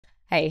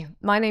Hey,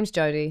 my name's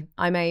Jodie.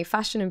 I'm a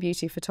fashion and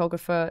beauty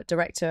photographer,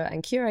 director,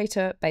 and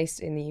curator based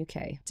in the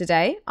UK.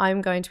 Today,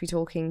 I'm going to be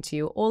talking to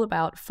you all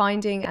about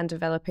finding and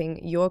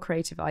developing your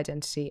creative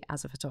identity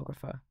as a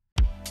photographer.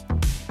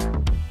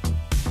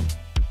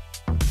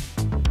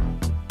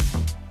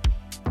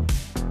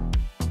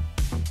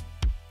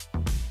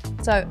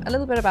 So, a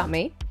little bit about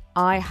me.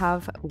 I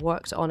have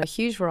worked on a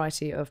huge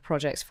variety of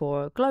projects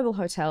for global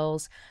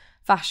hotels,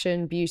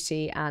 fashion,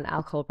 beauty, and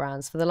alcohol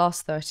brands for the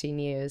last 13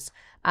 years.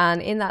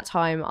 And in that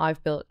time,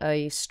 I've built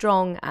a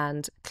strong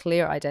and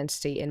clear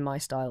identity in my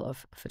style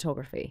of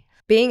photography.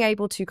 Being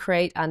able to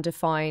create and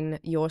define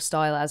your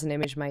style as an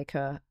image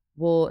maker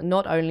will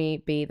not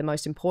only be the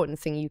most important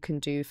thing you can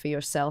do for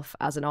yourself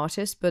as an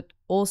artist, but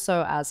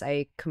also as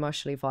a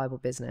commercially viable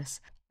business.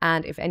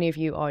 And if any of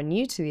you are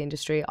new to the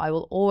industry, I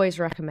will always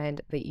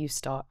recommend that you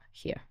start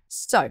here.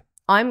 So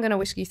I'm going to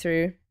whisk you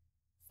through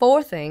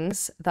 4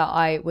 things that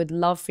I would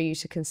love for you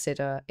to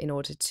consider in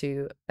order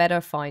to better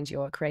find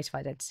your creative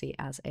identity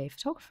as a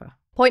photographer.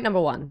 Point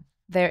number 1,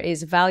 there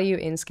is value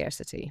in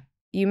scarcity.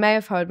 You may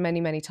have heard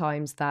many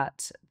times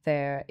that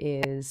there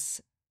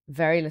is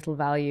very little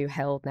value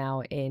held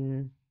now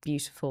in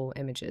beautiful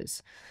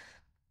images.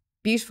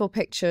 Beautiful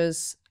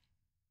pictures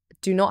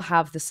do not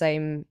have the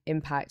same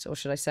impact, or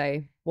should I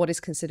say, what is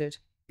considered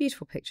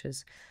beautiful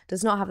pictures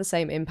does not have the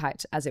same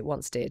impact as it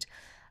once did.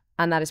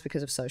 And that is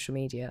because of social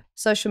media.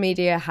 Social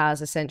media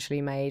has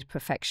essentially made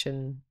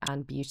perfection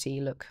and beauty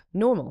look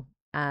normal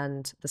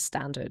and the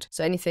standard.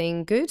 So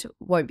anything good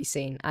won't be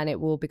seen, and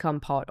it will become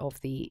part of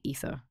the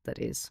ether that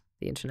is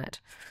the internet.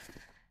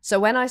 So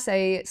when I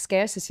say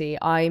scarcity,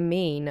 I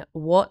mean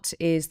what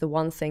is the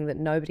one thing that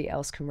nobody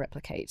else can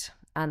replicate,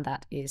 and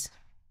that is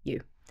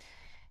you.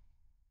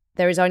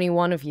 There is only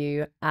one of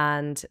you,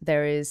 and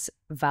there is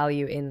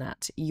value in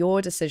that.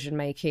 Your decision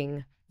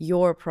making,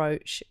 your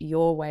approach,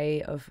 your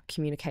way of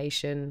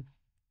communication,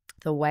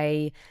 the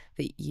way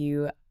that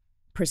you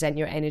present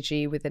your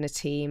energy within a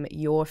team,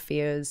 your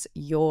fears,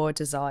 your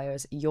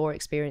desires, your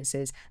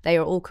experiences, they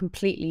are all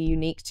completely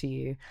unique to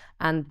you.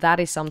 And that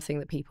is something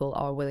that people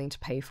are willing to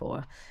pay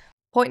for.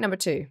 Point number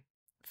 2,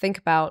 think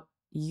about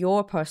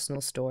your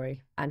personal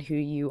story and who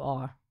you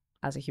are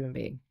as a human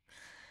being.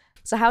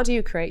 So how do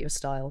you create your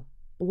style?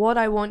 What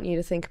I want you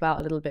to think about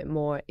a little bit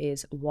more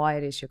is why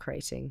it is you're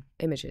creating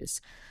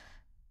images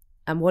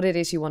and what it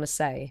is you want to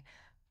say.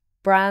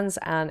 Brands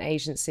and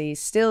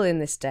agencies still in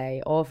this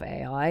day of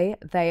AI,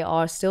 they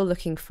are still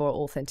looking for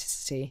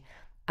authenticity.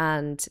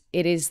 And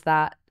it is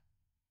that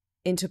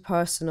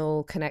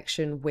interpersonal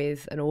connection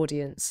with an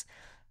audience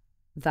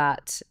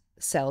that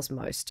sells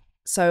most.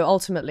 So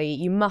ultimately,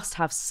 you must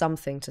have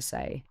something to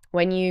say.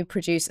 When you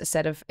produce a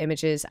set of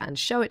images and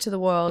show it to the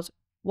world,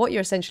 what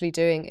you're essentially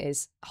doing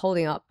is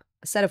holding up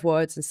a set of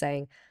words and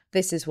saying,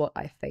 this is what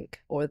I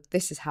think, or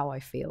this is how I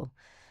feel.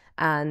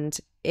 And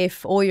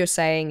if all you're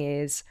saying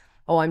is,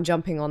 oh, I'm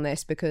jumping on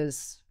this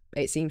because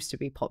it seems to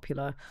be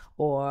popular,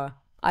 or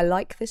I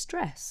like this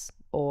dress,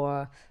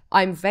 or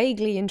I'm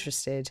vaguely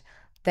interested,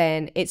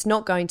 then it's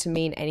not going to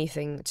mean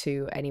anything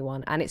to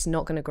anyone, and it's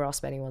not going to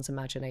grasp anyone's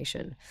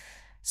imagination.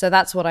 So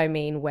that's what I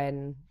mean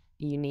when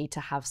you need to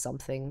have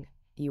something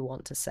you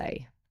want to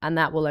say. And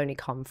that will only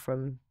come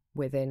from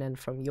within and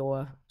from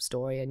your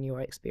story and your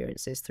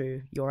experiences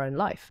through your own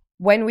life.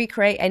 When we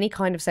create any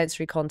kind of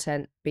sensory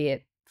content, be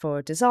it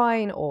for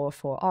design or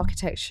for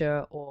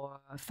architecture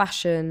or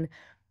fashion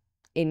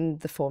in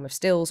the form of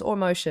stills or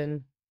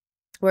motion,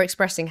 we're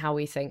expressing how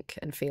we think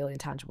and feel in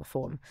tangible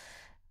form.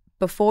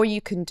 Before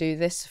you can do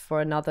this for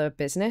another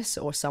business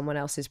or someone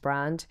else's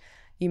brand,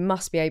 you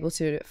must be able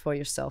to do it for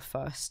yourself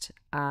first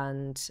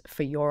and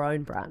for your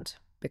own brand,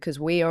 because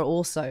we are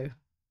also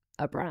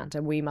a brand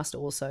and we must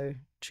also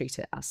treat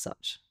it as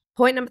such.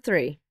 Point number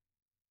 3,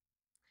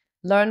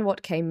 learn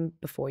what came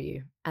before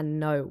you and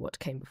know what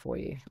came before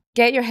you.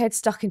 Get your head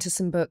stuck into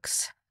some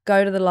books,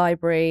 go to the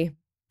library,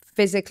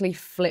 physically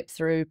flip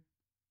through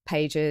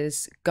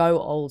pages, go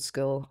old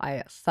school.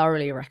 I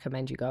thoroughly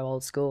recommend you go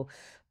old school.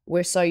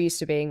 We're so used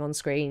to being on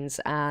screens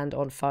and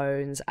on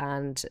phones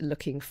and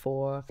looking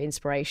for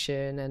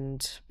inspiration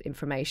and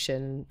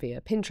information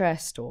via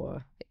Pinterest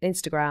or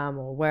Instagram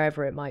or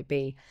wherever it might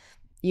be.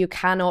 You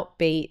cannot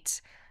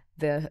beat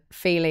the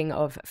feeling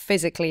of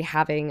physically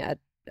having a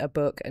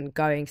book and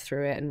going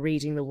through it and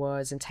reading the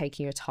words and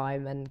taking your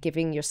time and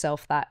giving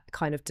yourself that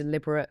kind of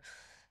deliberate,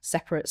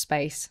 separate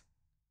space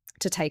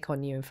to take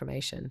on new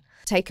information.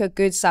 Take a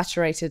good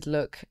saturated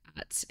look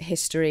at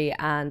history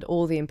and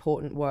all the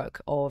important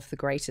work of the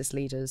greatest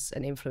leaders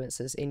and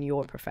influencers in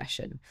your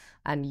profession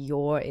and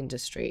your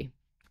industry,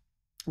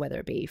 whether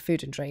it be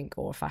food and drink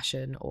or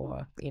fashion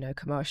or,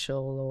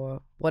 commercial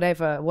or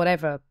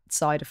whatever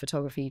side of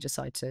photography you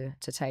decide to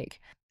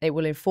take. It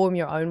will inform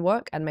your own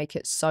work and make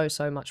it so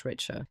much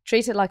richer.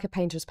 Treat it like a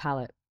painter's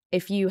palette.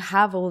 If you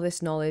have all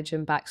this knowledge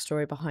and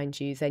backstory behind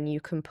you, then you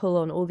can pull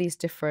on all these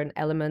different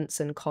elements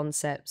and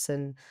concepts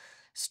and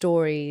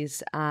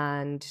stories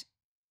and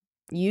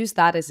use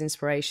that as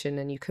inspiration,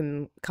 and you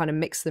can kind of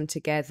mix them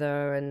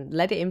together and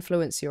let it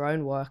influence your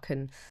own work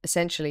and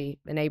essentially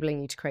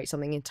enabling you to create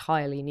something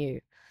entirely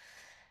new.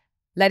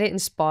 Let it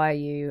inspire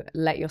you.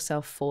 Let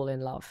yourself fall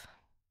in love.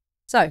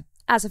 So,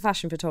 as a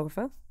fashion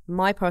photographer,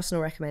 my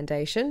personal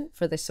recommendation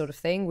for this sort of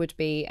thing would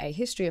be A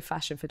History of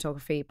Fashion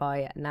Photography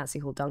by Nancy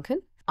Hall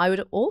Duncan. I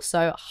would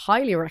also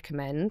highly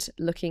recommend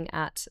looking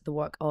at the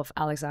work of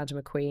Alexander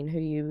McQueen, who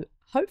you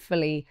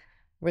hopefully,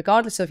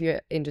 regardless of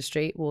your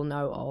industry, will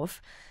know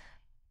of.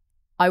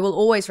 I will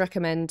always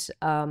recommend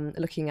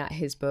looking at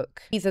his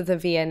book, either the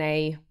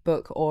V&A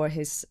book or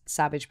his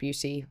Savage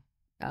Beauty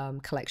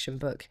collection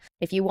book.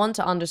 If you want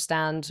to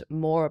understand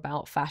more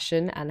about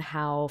fashion and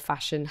how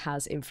fashion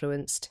has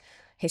influenced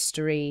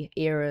history,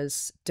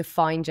 eras,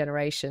 defined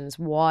generations,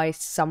 why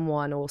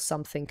someone or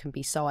something can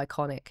be so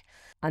iconic,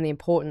 and the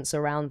importance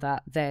around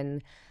that,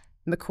 then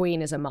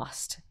McQueen is a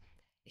must.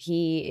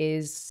 He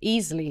is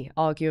easily,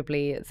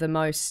 arguably, the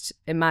most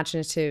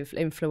imaginative,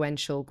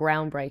 influential,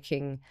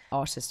 groundbreaking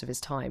artist of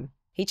his time.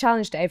 He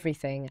challenged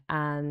everything,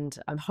 and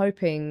I'm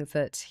hoping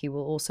that he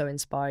will also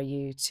inspire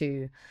you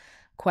to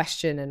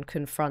question and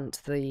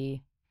confront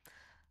the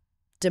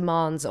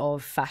demands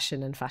of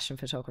fashion and fashion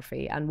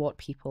photography and what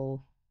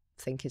people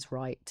think is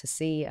right to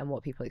see and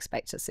what people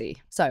expect to see.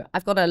 So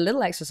I've got a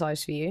little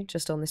exercise for you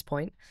just on this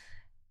point.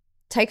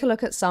 Take a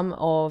look at some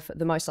of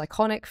the most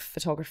iconic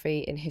photography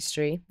in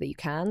history that you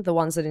can, the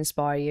ones that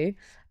inspire you,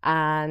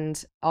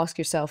 and ask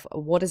yourself,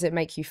 what does it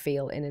make you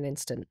feel in an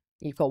instant?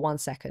 You've got 1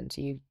 second.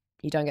 You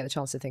don't get the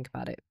chance to think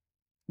about it.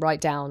 Write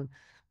down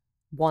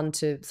 1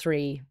 to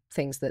 3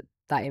 things that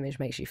image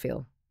makes you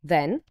feel.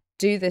 Then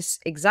do this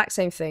exact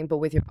same thing, but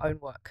with your own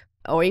work,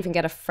 or even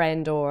get a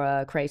friend or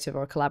a creative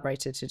or a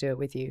collaborator to do it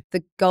with you.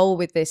 The goal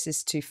with this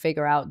is to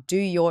figure out, do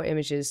your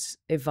images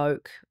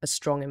evoke a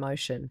strong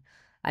emotion?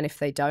 And if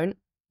they don't,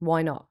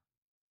 why not?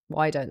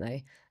 Why don't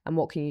they? And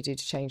what can you do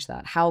to change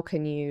that? How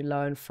can you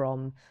learn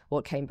from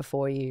what came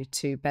before you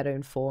to better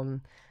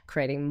inform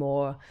creating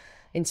more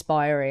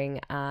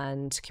inspiring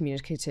and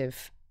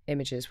communicative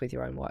images with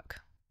your own work?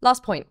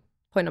 Last point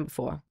number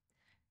 4.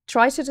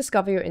 Try to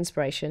discover your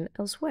inspiration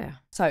elsewhere.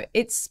 So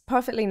it's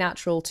perfectly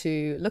natural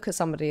to look at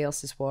somebody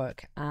else's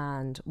work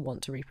and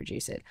want to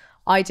reproduce it.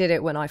 I did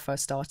it when I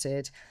first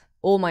started.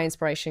 All my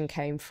inspiration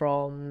came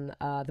from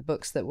the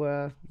books that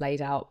were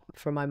laid out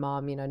from my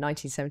mom,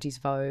 1970s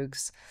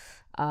Vogues,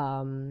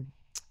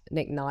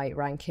 Nick Knight,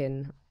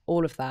 Rankin,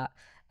 all of that.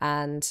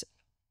 And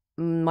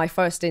my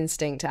first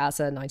instinct as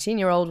a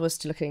 19-year-old was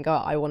to look and go,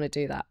 I want to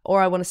do that,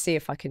 or I want to see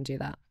if I can do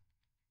that.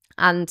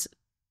 And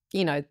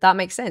that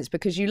makes sense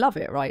because you love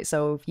it, right?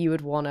 So you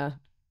would want to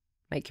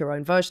make your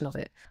own version of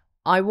it.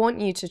 I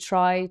want you to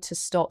try to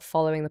stop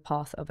following the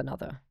path of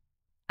another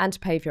and to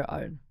pave your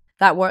own.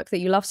 That work that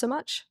you love so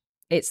much,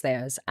 it's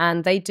theirs.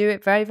 And they do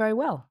it very, very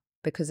well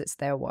because it's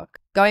their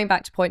work. Going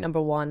back to point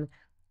number 1,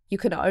 you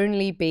can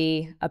only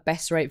be a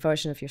best-rate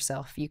version of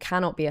yourself. You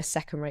cannot be a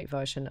second-rate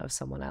version of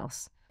someone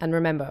else. And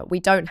remember,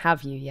 we don't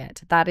have you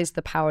yet. That is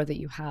the power that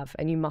you have,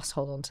 and you must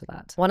hold on to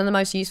that. One of the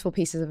most useful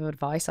pieces of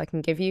advice I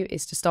can give you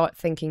is to start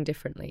thinking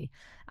differently.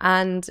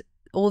 And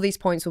all these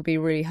points will be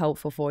really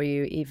helpful for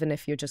you, even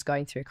if you're just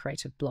going through a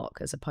creative block,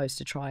 as opposed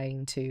to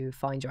trying to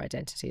find your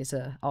identity as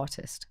an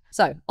artist.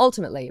 So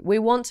ultimately, we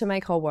want to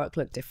make our work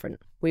look different.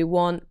 We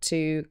want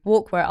to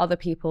walk where other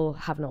people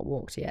have not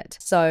walked yet.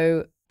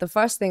 So the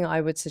first thing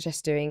I would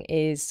suggest doing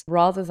is,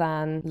 rather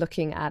than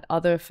looking at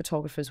other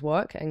photographers'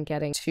 work and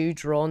getting too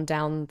drawn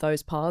down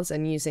those paths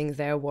and using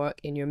their work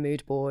in your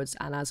mood boards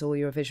and as all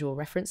your visual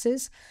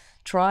references,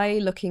 try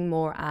looking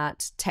more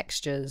at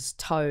textures,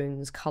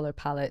 tones, color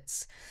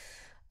palettes,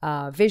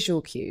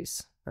 visual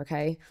cues,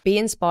 okay? Be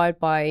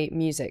inspired by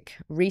music,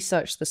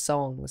 research the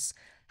songs,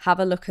 have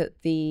a look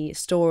at the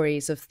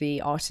stories of the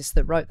artists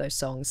that wrote those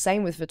songs.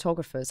 Same with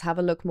photographers, have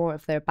a look more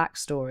of their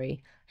backstory,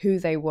 who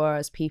they were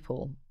as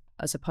people,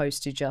 as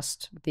opposed to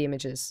just the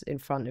images in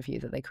front of you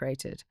that they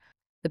created.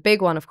 The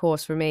big one, of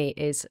course, for me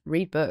is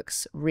read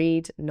books,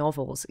 read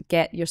novels,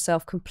 get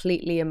yourself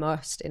completely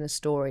immersed in a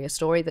story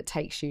that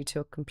takes you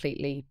to a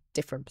completely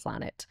different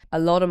planet. A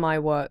lot of my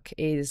work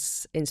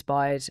is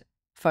inspired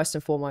first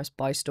and foremost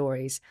by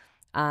stories,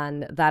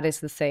 and that is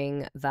the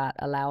thing that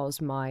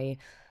allows my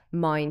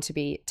mind to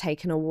be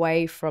taken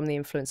away from the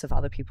influence of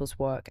other people's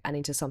work and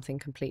into something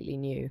completely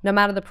new. No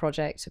matter the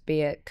project, be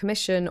it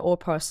commission or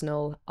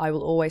personal, I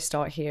will always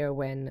start here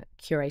when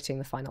curating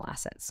the final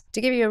assets.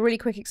 To give you a really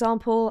quick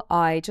example,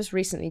 I just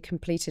recently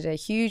completed a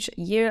huge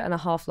 1.5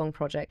 year long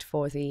project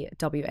for the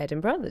W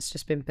Edinburgh that's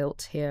just been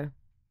built here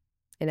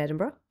in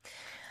Edinburgh.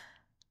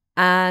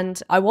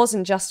 And I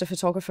wasn't just a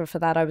photographer for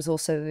that, I was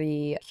also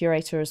the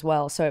curator as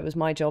well. So it was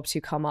my job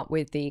to come up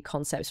with the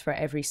concepts for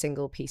every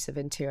single piece of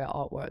interior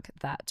artwork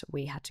that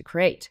we had to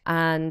create.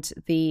 And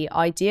the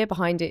idea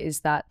behind it is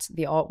that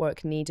the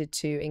artwork needed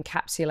to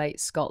encapsulate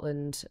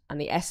Scotland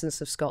and the essence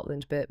of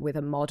Scotland, but with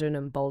a modern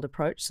and bold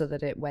approach so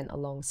that it went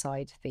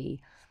alongside the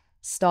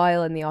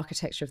style and the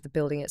architecture of the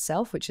building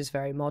itself, which is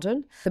very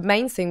modern. The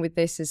main thing with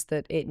this is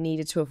that it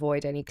needed to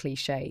avoid any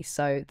cliche.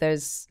 So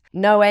there's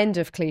no end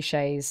of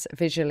cliches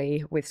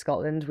visually with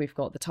Scotland. We've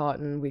got the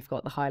tartan, we've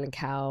got the Highland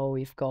cow,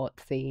 we've got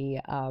the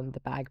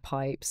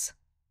bagpipes,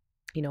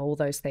 you know, all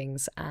those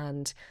things.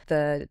 And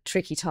the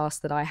tricky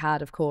task that I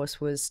had, of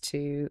course, was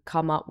to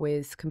come up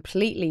with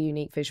completely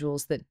unique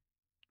visuals that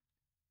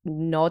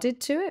nodded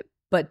to it,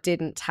 but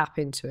didn't tap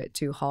into it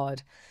too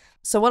hard.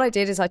 So what I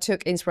did is I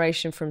took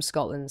inspiration from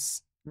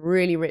Scotland's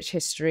really rich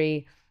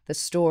history, the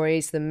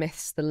stories, the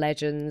myths, the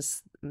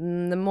legends,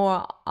 the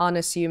more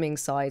unassuming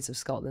sides of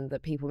Scotland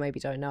that people maybe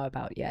don't know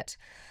about yet.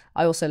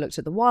 I also looked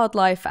at the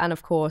wildlife and,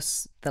 of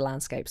course, the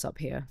landscapes up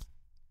here.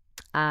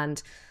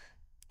 And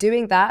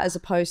doing that, as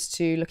opposed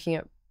to looking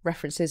at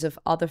references of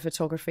other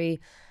photography,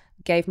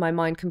 gave my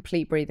mind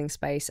complete breathing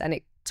space, and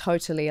it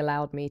totally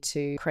allowed me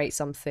to create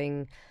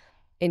something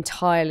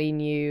entirely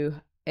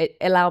new. It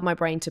allowed my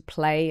brain to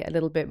play a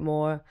little bit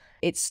more.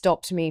 It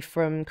stopped me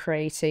from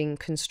creating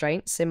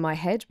constraints in my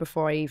head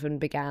before I even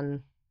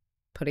began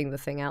putting the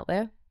thing out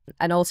there.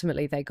 And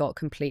ultimately, they got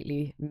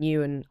completely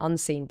new and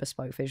unseen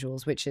bespoke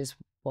visuals, which is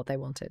what they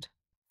wanted.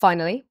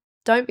 Finally,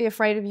 don't be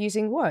afraid of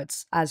using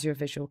words as your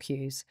visual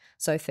cues.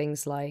 So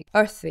things like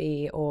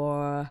earthy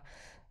or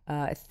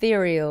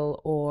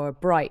ethereal or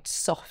bright,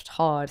 soft,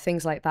 hard,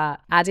 things like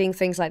that. Adding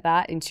things like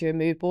that into your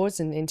mood boards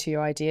and into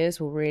your ideas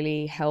will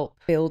really help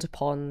build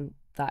upon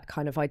that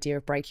kind of idea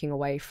of breaking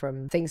away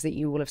from things that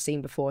you will have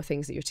seen before,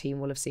 things that your team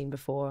will have seen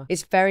before.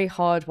 It's very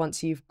hard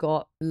once you've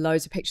got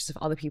loads of pictures of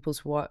other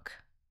people's work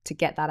to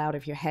get that out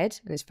of your head,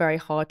 and it's very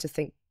hard to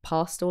think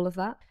past all of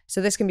that.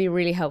 So this can be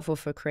really helpful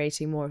for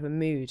creating more of a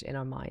mood in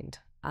our mind.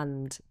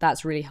 And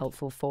that's really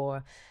helpful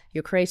for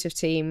your creative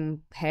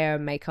team, hair,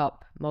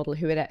 makeup, model,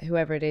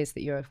 whoever it is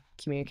that you're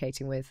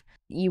communicating with.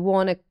 You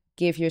want to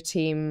give your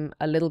team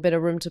a little bit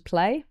of room to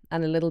play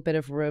and a little bit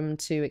of room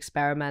to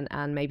experiment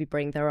and maybe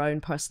bring their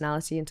own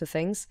personality into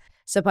things.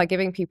 So by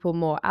giving people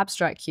more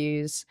abstract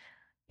cues,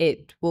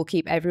 it will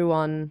keep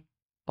everyone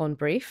on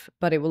brief,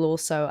 but it will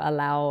also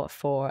allow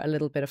for a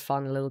little bit of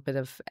fun, a little bit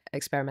of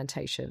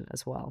experimentation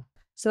as well.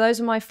 So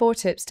those are my 4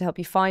 tips to help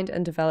you find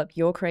and develop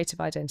your creative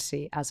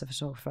identity as a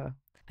photographer.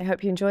 I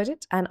hope you enjoyed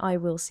it, and I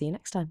will see you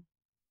next time.